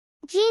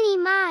Jeannie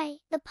Mai,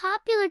 the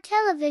popular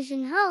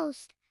television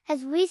host,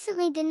 has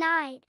recently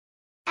denied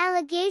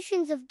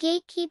allegations of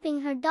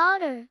gatekeeping her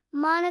daughter,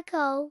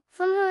 Monaco,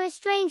 from her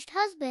estranged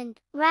husband,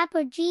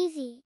 rapper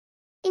Jeezy.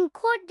 In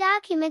court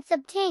documents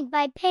obtained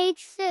by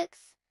Page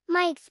 6,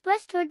 Mai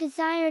expressed her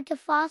desire to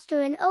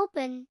foster an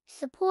open,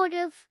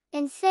 supportive,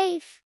 and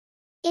safe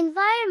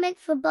environment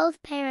for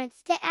both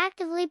parents to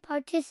actively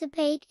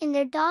participate in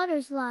their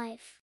daughter's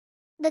life.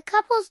 The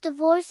couple's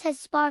divorce has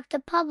sparked a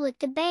public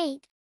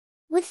debate,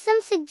 with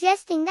some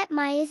suggesting that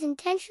Mai is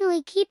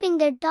intentionally keeping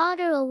their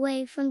daughter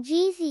away from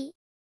Jeezy.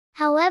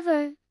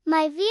 However,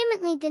 Mai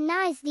vehemently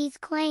denies these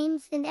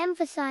claims and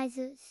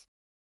emphasizes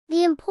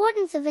the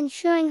importance of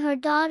ensuring her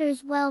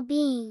daughter's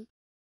well-being.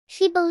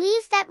 She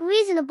believes that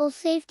reasonable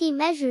safety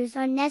measures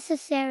are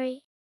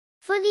necessary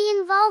for the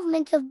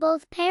involvement of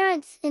both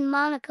parents in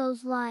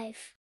Monaco's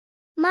life.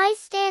 Mai's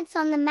stance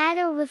on the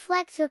matter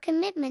reflects her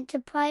commitment to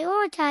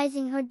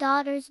prioritizing her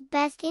daughter's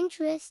best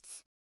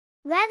interests.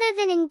 Rather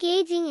than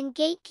engaging in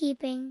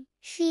gatekeeping,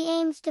 she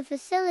aims to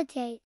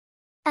facilitate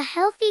a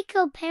healthy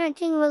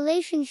co-parenting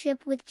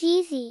relationship with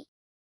Jeezy.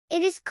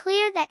 It is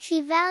clear that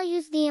she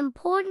values the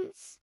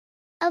importance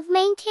of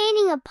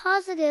maintaining a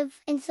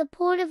positive and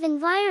supportive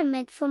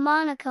environment for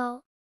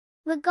Monaco,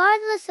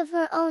 regardless of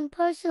her own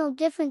personal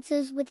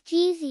differences with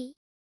Jeezy.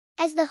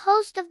 As the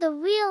host of The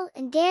Real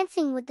and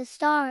Dancing with the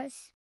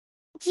Stars,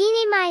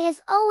 Jeannie Mai has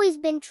always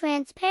been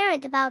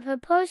transparent about her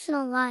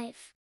personal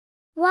life.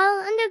 While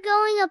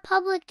undergoing a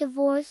public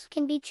divorce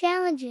can be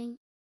challenging,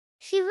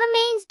 she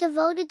remains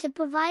devoted to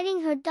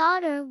providing her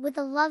daughter with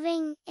a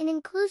loving and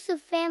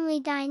inclusive family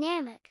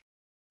dynamic.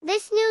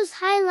 This news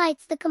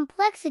highlights the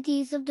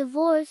complexities of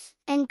divorce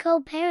and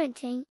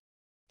co-parenting,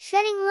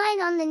 shedding light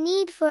on the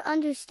need for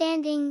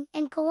understanding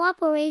and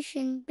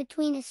cooperation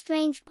between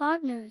estranged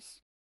partners.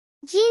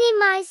 Jeannie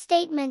Mai's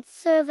statements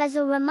serve as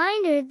a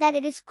reminder that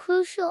it is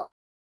crucial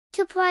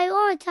to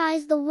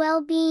prioritize the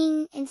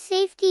well-being and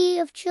safety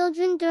of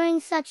children during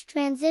such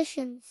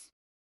transitions.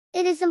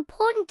 It is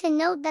important to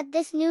note that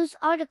this news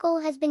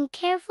article has been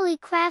carefully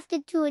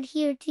crafted to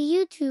adhere to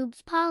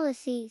YouTube's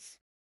policies,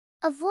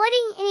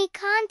 avoiding any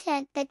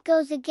content that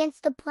goes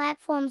against the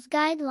platform's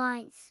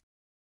guidelines.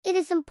 It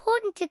is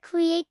important to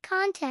create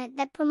content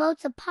that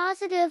promotes a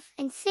positive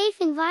and safe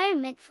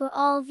environment for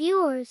all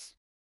viewers.